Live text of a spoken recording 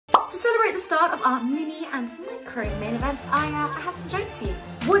To celebrate the start of our mini and micro main events, I have some jokes for you.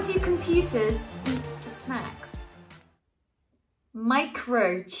 What do computers eat for snacks?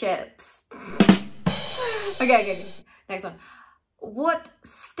 Microchips. Okay. Next one. What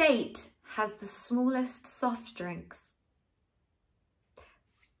state has the smallest soft drinks?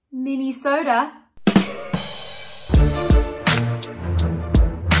 Minnesota.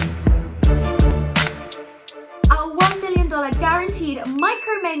 Our $1 million guaranteed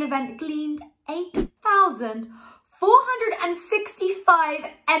micro main event gleaned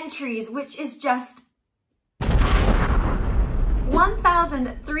 8,465 entries, which is just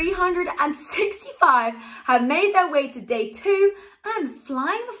 1,365 have made their way to day 2, and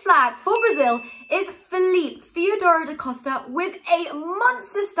flying the flag for Brazil is Felipe Theodoro da Costa with a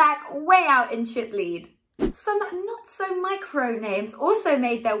monster stack way out in chip lead. Some not so micro names also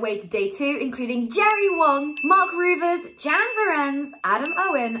made their way to day 2, including Jerry Wong, Mark Ruvers, Jan Zarenz, Adam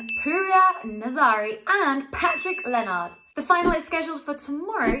Owen, Puria Nazari, and Patrick Leonard. The final is scheduled for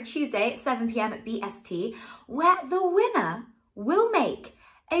tomorrow, Tuesday at 7 p.m. at BST, where the winner will make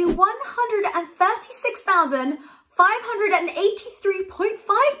a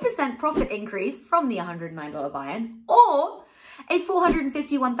 136,583.5% profit increase from the $109 buy-in, or a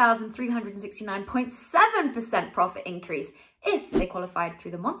 451,369.7% profit increase if they qualified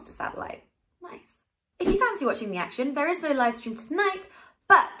through the Monster satellite. Nice. If you fancy watching the action, there is no live stream tonight,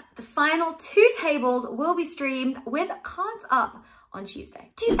 but the final 2 tables will be streamed with cards up on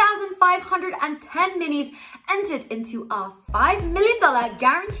Tuesday. 2,510 minis entered into our $5 million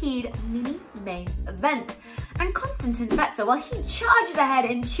guaranteed mini main event. And Konstantin Vetzer, well, he charged ahead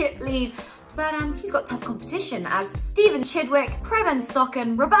in chip lead, but he's got tough competition as Stephen Chidwick, Preben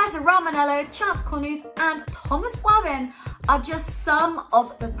Stocken, Roberto Romanello, Chance Cornuth, and Thomas Boivin are just some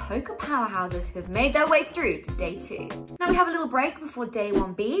of the poker powerhouses who have made their way through to day 2. Now we have a little break before day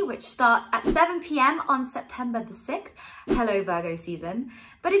 1B, which starts at 7 p.m. on September the 6th. Hello Virgo season.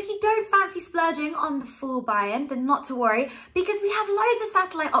 But if you don't fancy splurging on the full buy-in, then not to worry, because we have loads of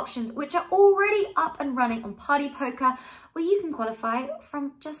satellite options which are already up and running on Party Poker, where you can qualify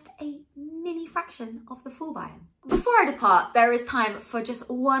from just a mini fraction of the full buy-in. Before I depart, there is time for just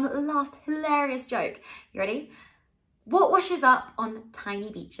one last hilarious joke. You ready? What washes up on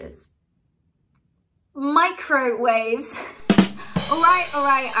tiny beaches? Microwaves. All right,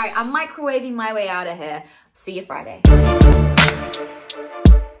 I'm microwaving my way out of here. See you Friday.